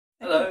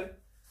Hello.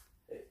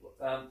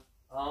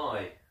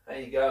 Hi. How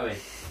you going?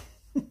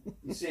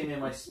 You see me in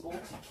my sporty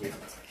kit.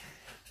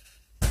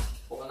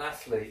 What an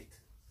athlete.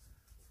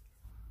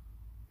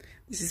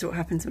 This is what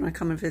happens when I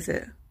come and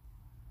visit.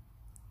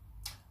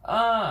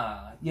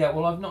 Ah, yeah,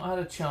 well, I've not had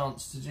a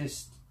chance to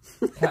just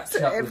catch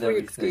up with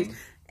everything.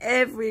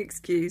 Every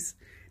excuse.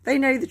 They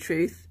know the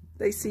truth.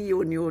 They see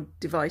you on your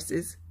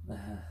devices.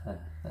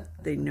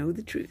 They know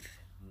the truth.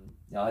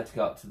 Yeah, I had to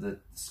go up to the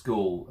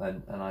school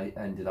and I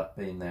ended up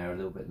being there a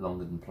little bit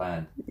longer than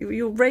planned.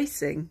 You're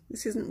racing.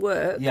 This isn't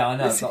work. Yeah, I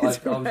know, this but I was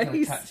going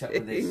to catch up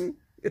with this.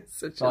 It's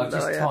such so a I've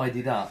just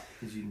tidied up,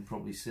 as you can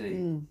probably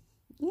see.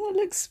 Yeah, it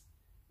looks a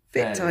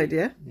bit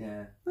tidier.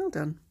 Yeah. Well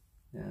done.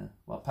 Yeah,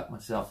 well, I pat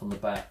myself on the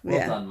back.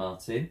 Well done,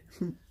 Martin.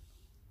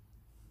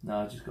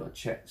 Now I've just got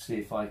to check, see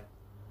if I've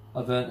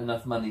earned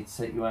enough money to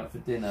take you out for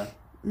dinner.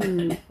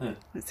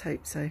 Let's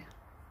hope so.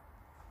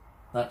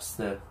 That's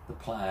the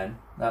plan.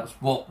 That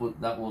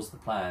was the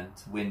plan,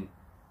 to win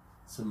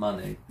some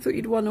money. I thought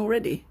you'd won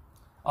already.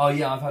 Oh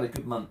yeah, I've had a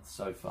good month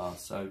so far,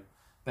 so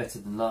better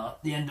than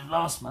the end of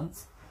last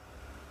month.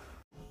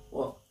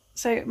 What?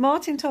 So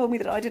Martin told me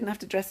that I didn't have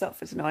to dress up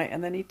for tonight,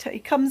 and then he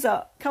comes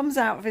out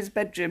of his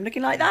bedroom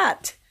looking like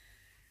that,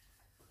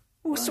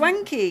 all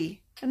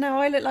swanky, and now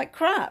I look like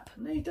crap.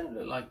 No, you don't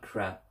look like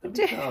crap. I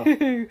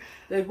do.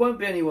 There won't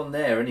be anyone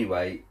there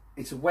anyway.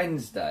 It's a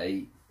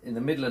Wednesday in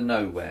the middle of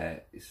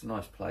nowhere. It's a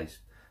nice place.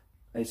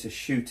 It's a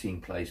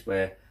shooting place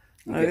where.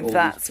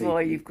 That's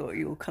why you've got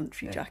your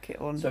country jacket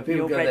on. So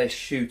people go there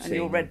shooting. And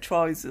your red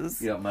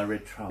trousers. Yeah, my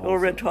red trousers. Your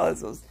red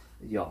trousers.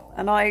 Yeah.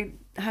 And I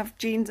have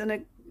jeans and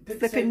a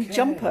flipping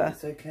jumper.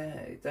 It's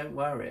okay. Don't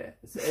worry.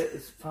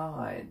 It's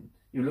fine.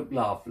 You look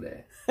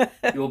lovely.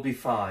 You'll be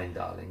fine,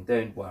 darling.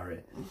 Don't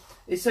worry.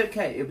 It's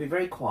okay. It'll be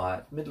very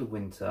quiet. Middle of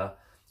winter.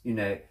 You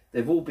know,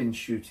 they've all been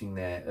shooting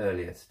there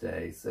earlier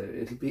today, so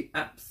it'll be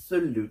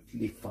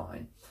absolutely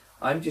fine.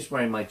 I'm just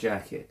wearing my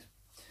jacket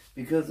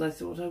because I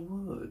thought I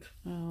would.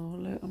 Oh,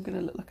 look, I'm going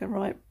to look like a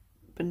right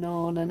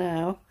banana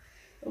now.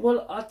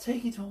 Well, I'll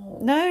take it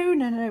off.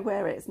 No,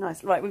 wear it. It's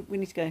nice. Right, we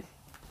need to go.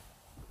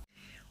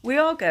 We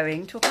are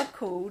going to a pub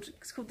called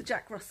the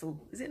Jack Russell.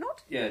 Is it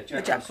not? Yeah,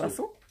 Jack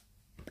Russell.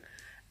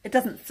 It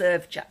doesn't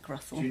serve Jack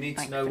Russell. Do you need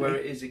to know where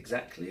it is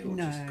exactly? Or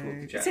just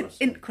called the Jack Russell? It's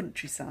in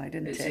countryside,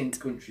 isn't it? It's in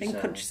countryside. In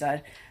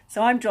countryside.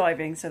 So I'm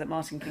driving so that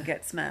Martin can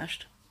get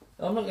smashed.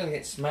 I'm not going to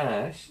get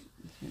smashed.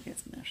 He'll get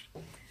smashed.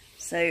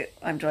 So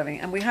I'm driving,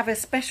 and we have a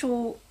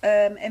special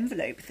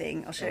envelope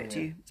thing. I'll show it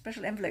to you.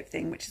 Special envelope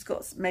thing, which has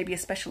got maybe a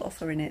special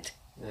offer in it.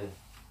 Yeah.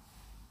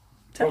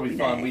 Probably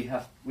fine.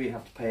 We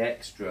have to pay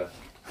extra.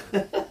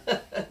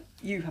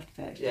 You have to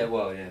pay extra. Yeah,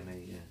 well, yeah,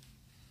 me,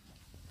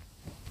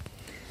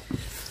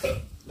 yeah.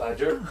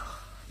 Badger.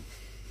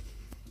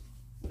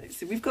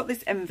 So we've got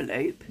this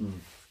envelope,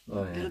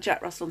 little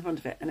Jack Russell on the front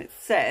of it, and it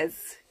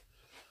says,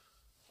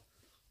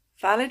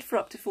 valid for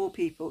up to 4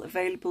 people,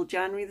 available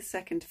January the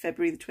 2nd to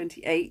February the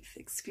 28th,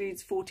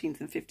 excludes 14th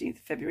and 15th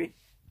of February.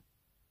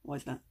 Why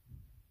is that?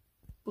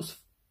 What's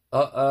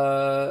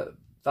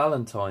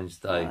Valentine's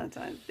Day.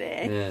 Valentine's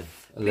Day. Yeah.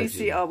 Please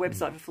see our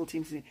website for full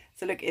teams.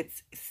 So look,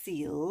 it's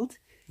sealed.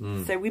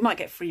 So we might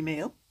get a free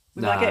meal.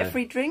 We might get a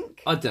free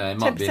drink. I don't know. It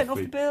might be 10% off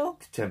the bill.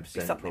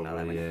 10% something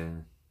probably. like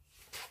that.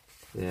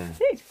 Yeah.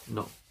 Indeed.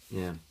 Not.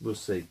 Yeah. We'll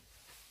see.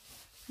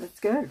 Let's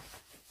go.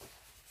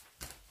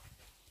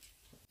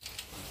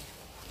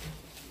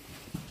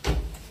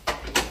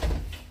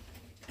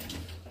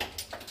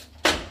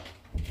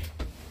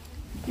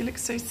 You look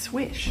so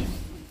swish.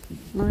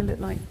 And I look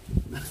like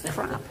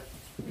crap.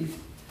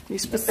 You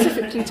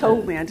specifically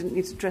told me I didn't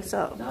need to dress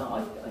up.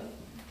 No,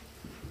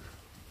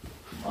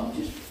 I'll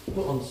just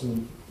put on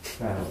some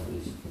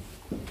trousers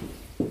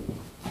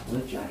and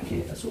a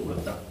jacket. That's all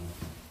I've done.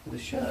 With a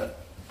shirt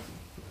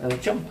and a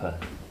jumper.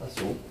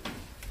 That's all. Do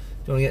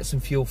you want to get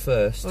some fuel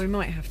first? Well, we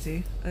might have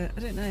to. I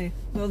don't know.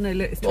 Well, no,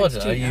 look, it's I don't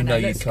know. You know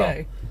you let's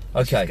can't. Go.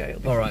 Okay.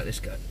 All right.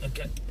 Let's go.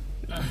 Okay.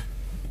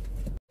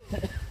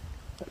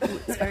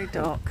 It's very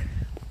dark.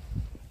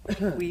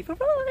 We've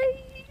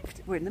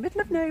arrived. We're in the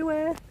middle of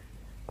nowhere.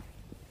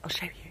 I'll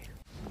show you.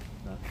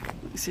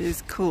 This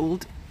is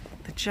called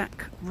the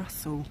Jack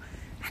Russell,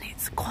 and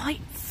it's quite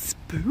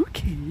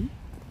spooky.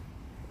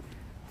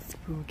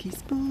 Spooky,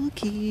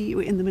 spooky.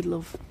 We're in the middle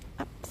of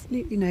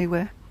absolutely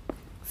nowhere.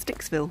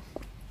 Sticksville.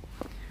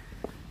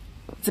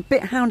 It's a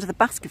bit Hound of the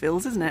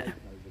Baskervilles, isn't it?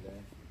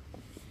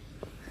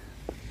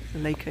 There's a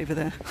lake over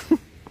there.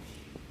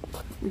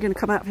 We're going to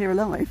come out of here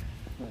alive.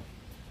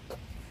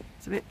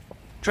 It's a bit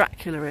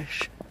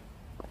Dracula-ish.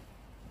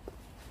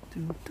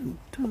 Dun, dun,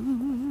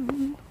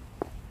 dun.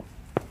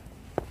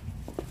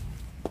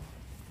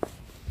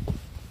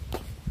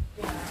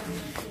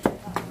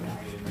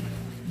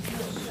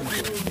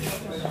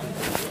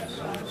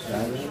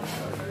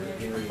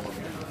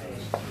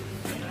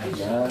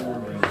 Hello.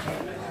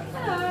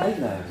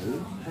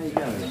 How you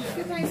going?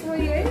 Good, thanks. How are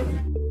you?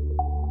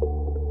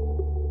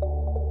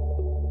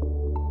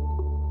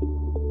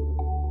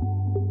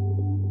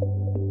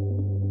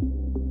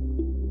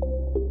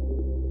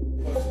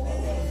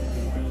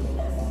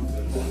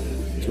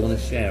 Do you want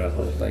want to share a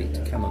hot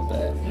baked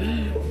camembert,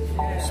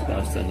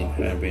 spiced onion,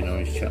 cranberry and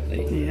orange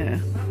chutney. Yeah.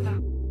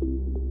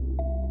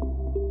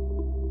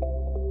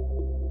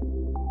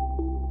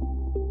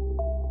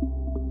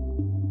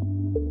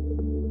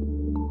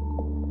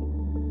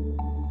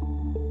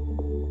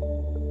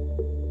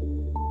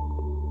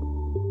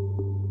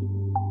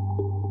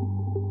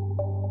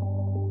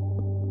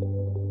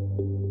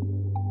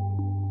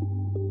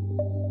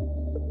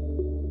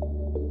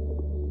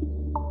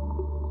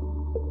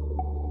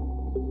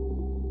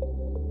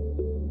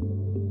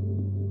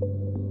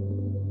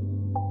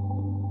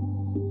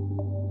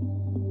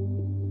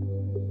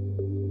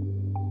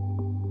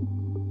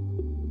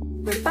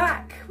 We're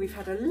back. We've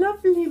had a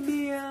lovely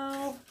meal.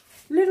 A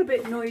little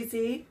bit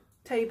noisy.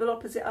 Table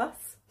opposite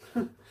us,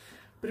 but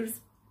it was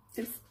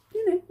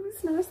you know, it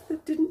was nice.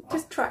 That didn't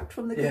distract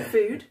from the good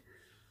food.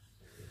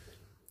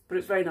 But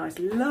it's very nice.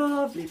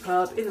 Lovely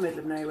pub in the middle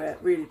of nowhere.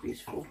 Really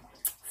beautiful.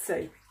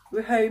 So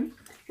we're home.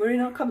 We're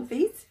in our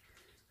comfies.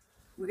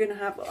 We're going to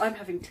have. I'm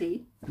having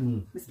tea.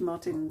 Mr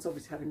Martyn's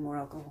obviously having more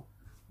alcohol.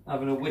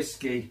 Having a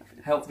whiskey,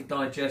 help with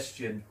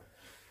digestion.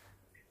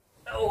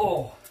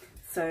 Oh.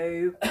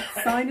 So,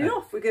 signing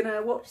off. We're going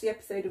to watch the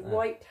episode of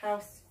White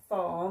House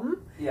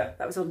Farm. Yeah.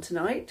 That was on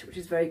tonight, which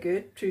is very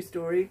good. True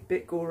story,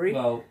 bit gory.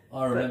 Well,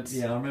 I remember.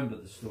 Yeah, I remember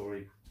the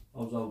story. I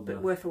was old but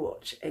enough. worth a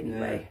watch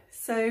anyway. Yeah.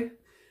 So,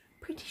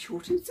 pretty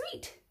short and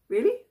sweet,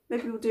 really.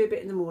 Maybe we'll do a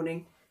bit in the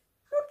morning.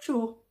 Not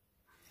sure.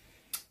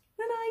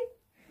 Night.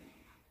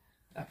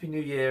 Happy New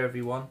Year,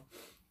 everyone.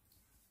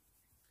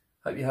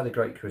 Hope you had a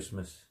great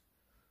Christmas.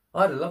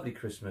 I had a lovely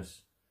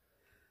Christmas.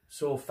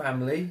 Saw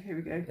family. Here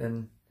we go.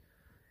 And,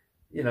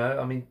 you know,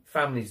 I mean,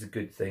 family's a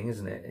good thing,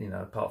 isn't it? You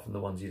know, apart from the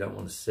ones you don't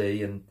want to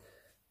see. And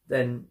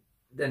then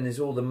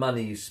there's all the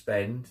money you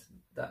spend.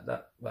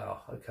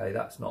 Well, okay,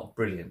 that's not a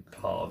brilliant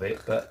part of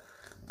it, but,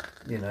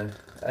 you know,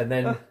 and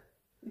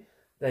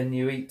then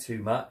you eat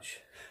too much.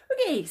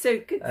 Okay, so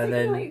good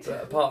night.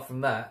 But apart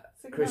from that,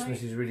 So good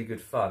Christmas night. is really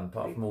good fun,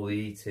 apart from all the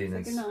eating. So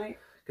And good night.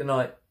 Good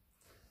night.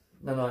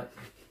 No night.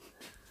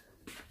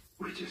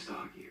 We just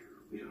argued.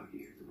 We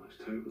argued the most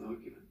total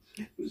arguments.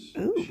 It was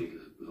Oh.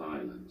 Sheila's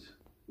violence.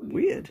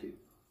 Weird.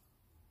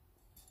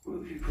 What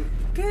have you put?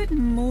 Good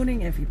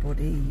morning,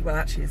 everybody. Well,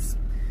 actually,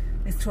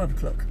 it's 12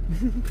 o'clock.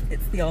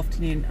 It's the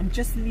afternoon. I'm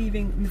just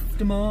leaving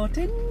Mr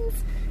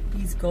Martyn's.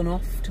 He's gone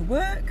off to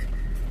work,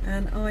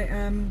 and I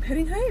am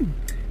heading home.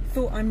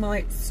 Thought I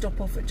might stop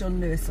off at John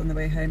Lewis on the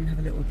way home and have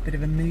a little bit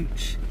of a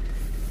mooch.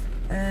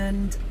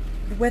 And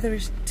the weather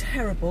is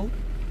terrible.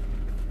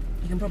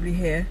 You can probably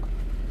hear.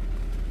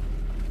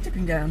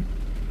 Tipping down.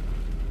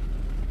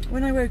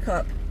 When I woke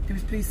up, it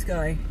was blue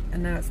sky,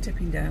 and now it's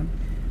tipping down,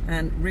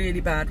 and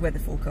really bad weather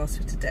forecast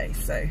for today.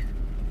 So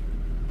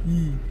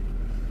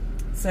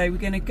we're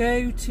going to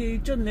go to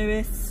John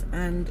Lewis,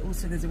 and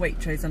also there's a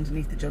Waitrose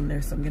underneath the John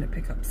Lewis, so I'm going to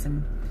pick up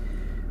some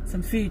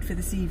food for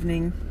this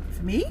evening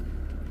for me.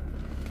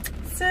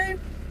 So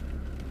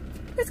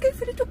let's go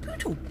for a little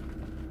pootle.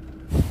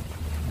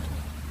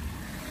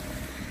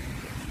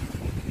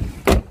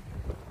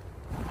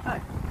 Oh,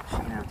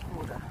 she's out of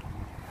order.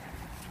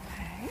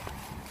 Okay.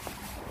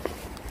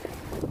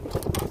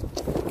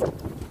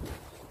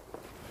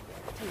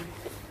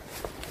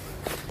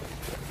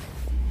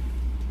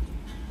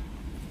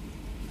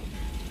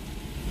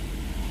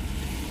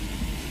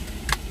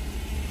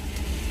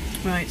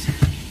 Right,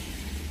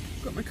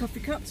 got my coffee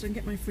cup so I can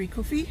get my free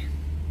coffee.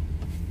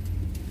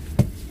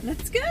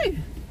 Let's go!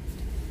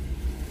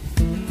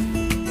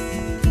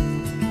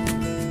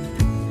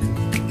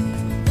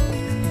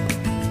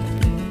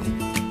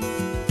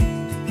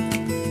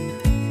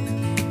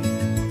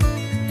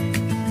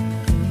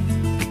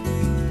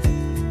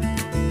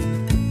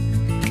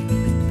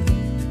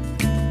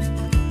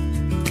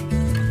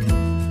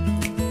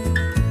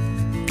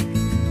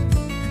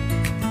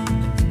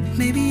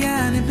 Maybe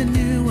I never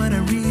knew what I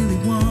really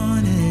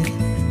wanted,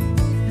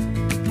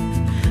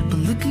 but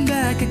looking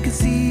back I can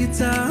see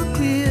it's all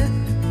clear.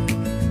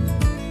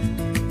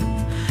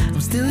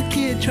 I'm still a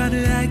kid trying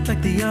to act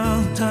like they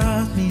all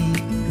taught me,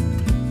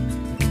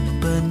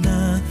 but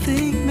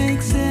nothing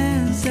makes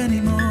sense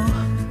anymore.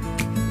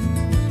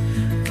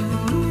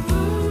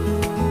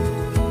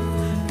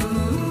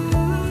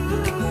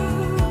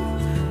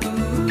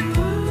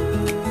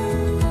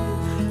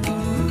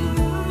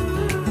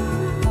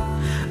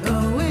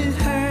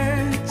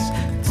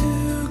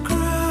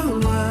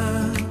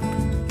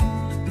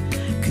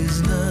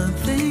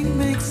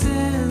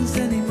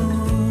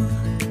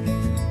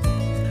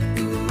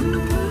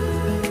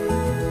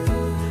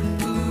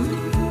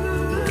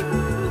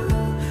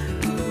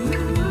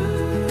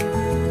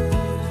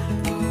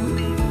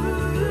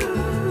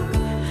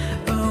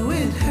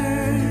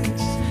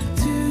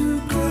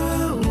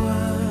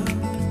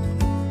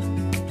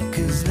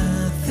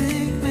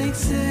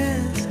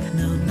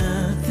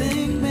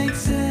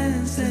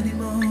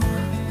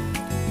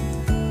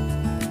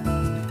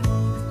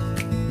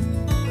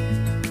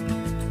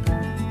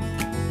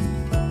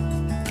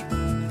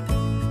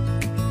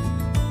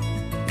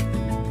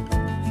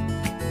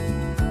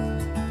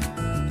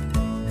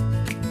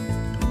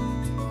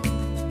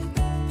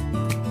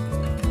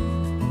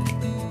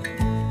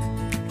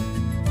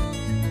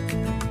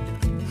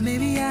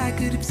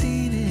 could have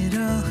seen it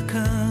all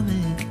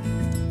coming,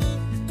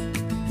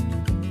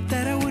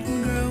 that I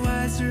wouldn't grow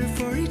wiser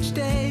for each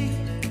day.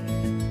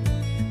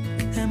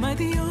 Am I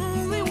the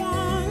only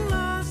one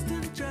lost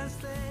in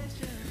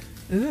translation?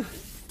 Ugh.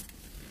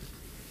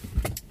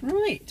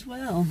 Right,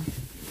 well,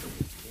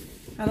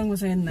 how long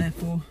was I in there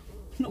for?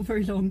 Not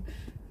very long,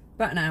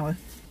 about an hour.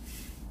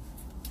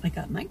 I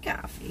got my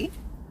coffee.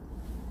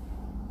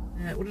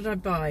 What did I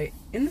buy?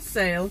 In the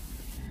sale,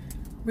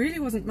 really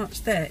wasn't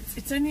much there.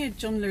 It's only a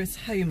John Lewis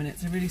Home and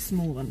it's a really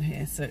small one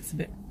here, so it's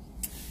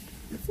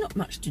not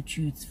much to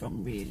choose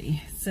from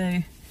really.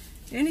 So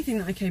the only thing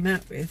that I came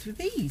out with were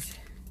these.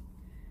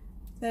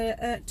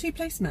 They're 2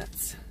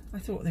 placemats. I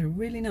thought they were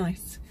really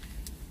nice.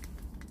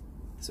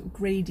 Sort of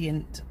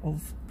gradient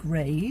of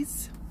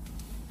greys.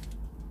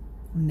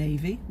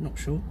 Navy, not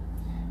sure.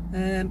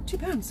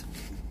 £2.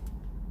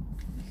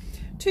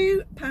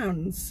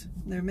 £2.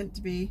 They're meant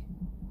to be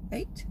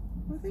 8,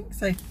 I think.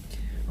 So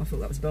I thought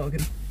that was a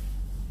bargain.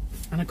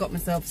 And I got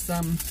myself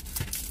some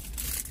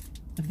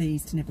of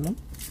these to nibble on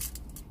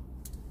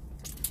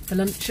for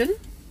luncheon,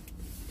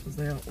 because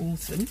they are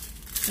awesome.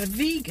 They're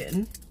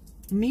vegan,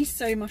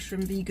 miso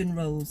mushroom vegan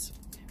rolls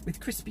with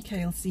crispy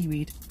kale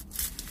seaweed.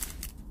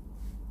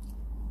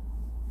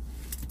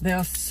 They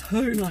are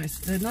so nice.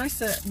 They're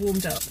nicer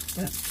warmed up,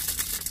 but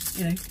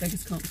you know,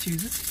 beggars can't be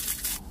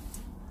choosers.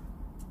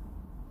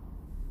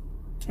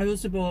 I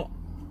also bought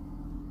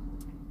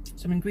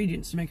some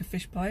ingredients to make a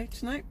fish pie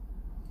tonight.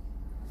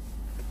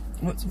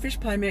 I got some fish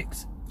pie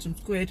mix, some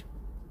squid,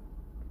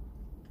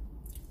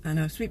 and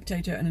a sweet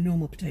potato and a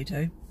normal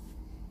potato.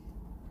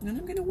 And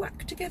I'm going to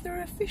whack together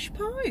a fish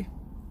pie,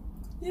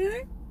 you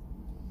know?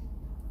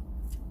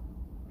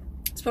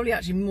 It's probably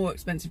actually more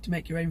expensive to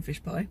make your own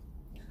fish pie.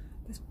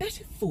 But it's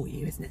better for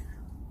you, isn't it?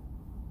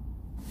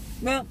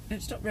 Well,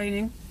 it stopped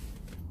raining,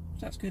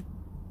 so that's good.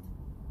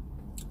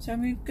 So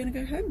I'm going to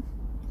go home.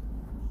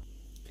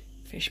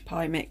 Fish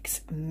pie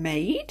mix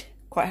made.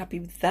 Quite happy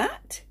with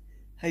that.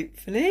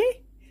 Hopefully.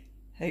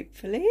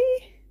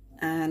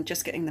 And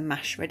just getting the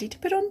mash ready to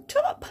put on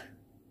top.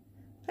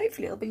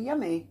 Hopefully it'll be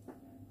yummy.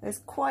 There's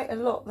quite a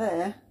lot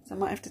there, so I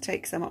might have to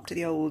take some up to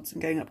the Olds. I'm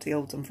going up to the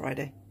Olds on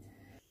Friday.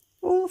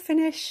 All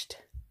finished.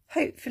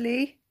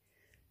 Hopefully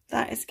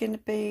that is going to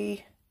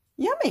be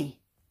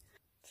yummy.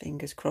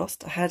 Fingers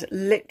crossed. I had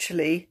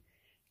literally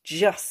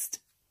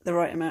just the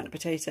right amount of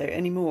potato.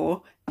 Any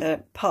more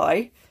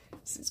pie,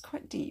 so it's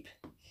quite deep,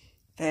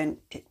 then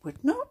it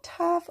would not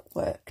have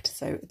worked.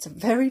 So it's a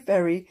very,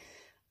 very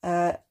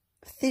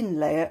thin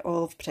layer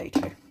of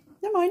potato.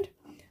 Never mind.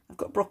 I've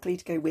got broccoli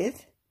to go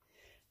with,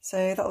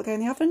 so that'll go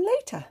in the oven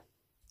later.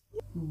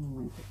 Oh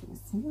my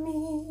goodness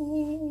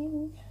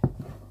me.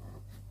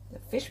 The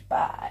fish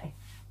pie.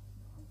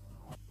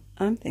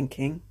 I'm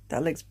thinking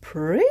that looks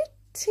pretty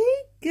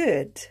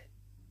good.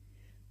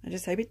 I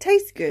just hope it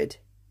tastes good.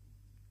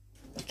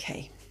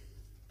 Okay.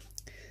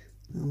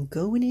 I'm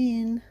going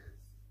in.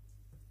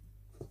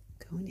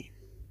 Come on.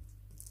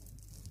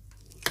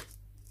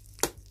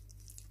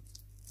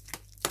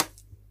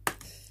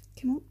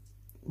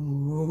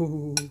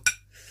 Ooh.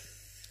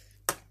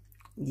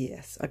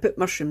 Yes, I put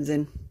mushrooms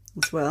in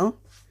as well.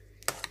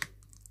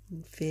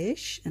 And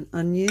fish and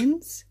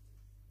onions.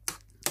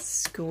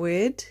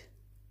 Squid.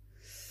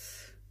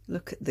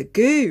 Look at the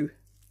goo.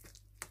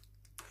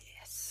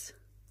 Yes.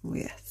 Oh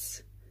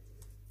yes.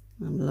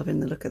 I'm loving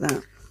the look of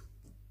that.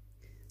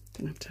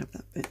 Gonna have to have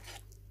that bit.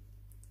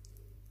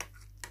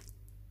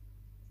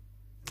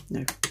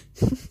 No.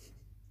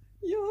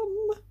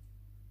 Yum.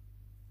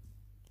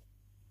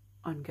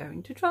 I'm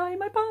going to try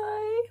my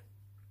pie.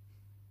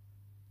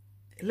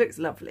 It looks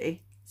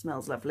lovely.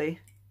 Smells lovely.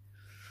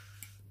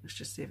 Let's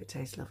just see if it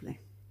tastes lovely.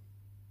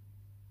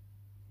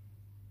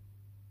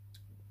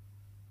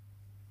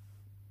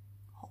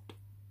 Hot.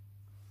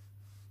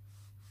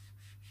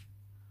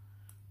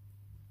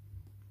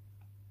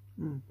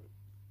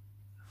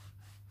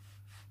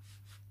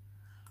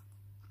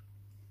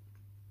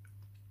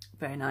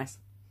 Very nice.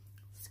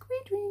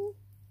 Squid ring.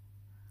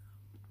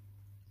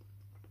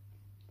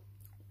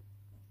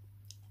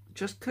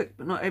 Just cooked,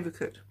 but not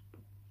overcooked.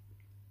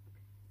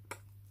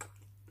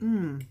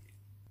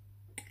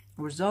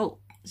 Result.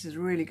 This is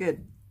really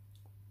good.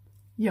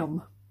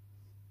 Yum.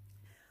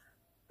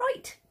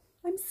 Right,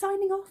 I'm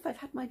signing off. I've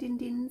had my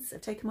din-dins,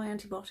 I've taken my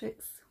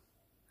antibiotics,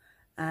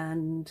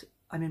 and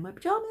I'm in my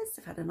pyjamas.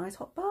 I've had a nice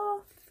hot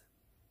bath.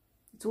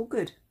 It's all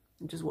good.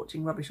 I'm just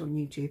watching rubbish on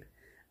YouTube,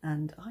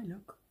 and I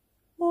look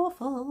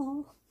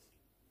awful.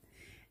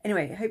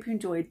 Anyway, I hope you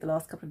enjoyed the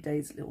last couple of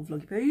days' little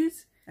vloggy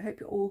poos. I hope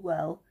you're all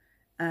well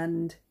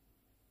and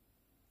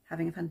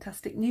having a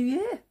fantastic new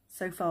year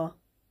so far.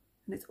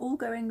 And it's all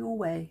going your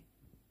way.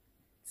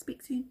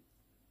 Speak soon.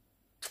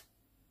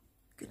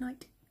 Good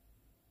night.